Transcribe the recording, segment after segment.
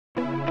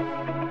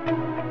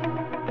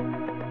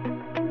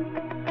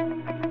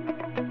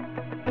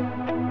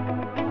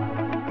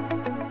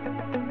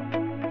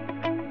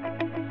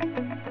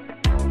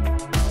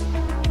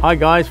Hi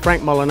guys,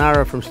 Frank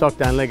Molinaro from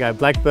Stockdale Leggo,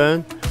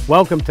 Blackburn.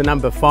 Welcome to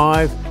number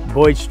 5,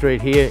 Boyd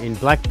Street here in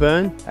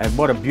Blackburn. And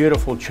what a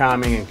beautiful,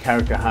 charming and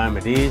character home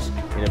it is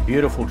in a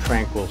beautiful,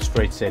 tranquil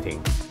street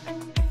setting.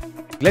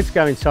 Let's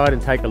go inside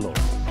and take a look.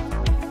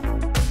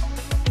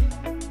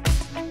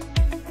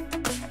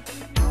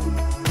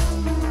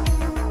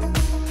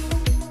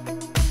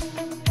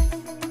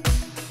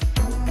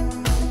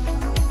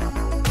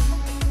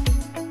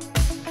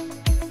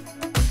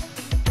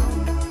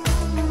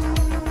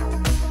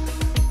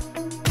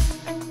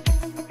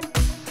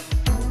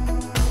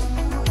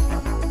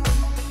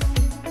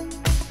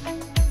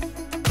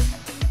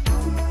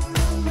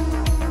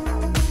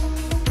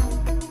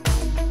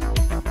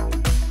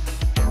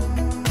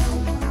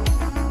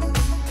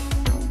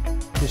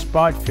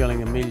 Despite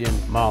feeling a million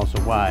miles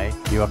away,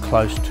 you are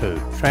close to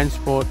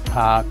transport,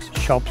 parks,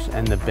 shops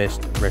and the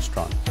best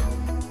restaurants.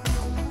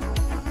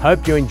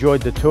 Hope you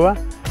enjoyed the tour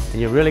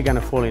and you're really going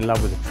to fall in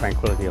love with the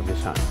tranquility of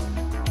this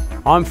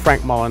home. I'm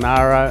Frank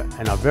Molinaro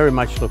and I very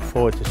much look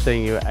forward to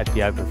seeing you at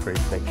the open for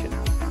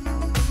inspection.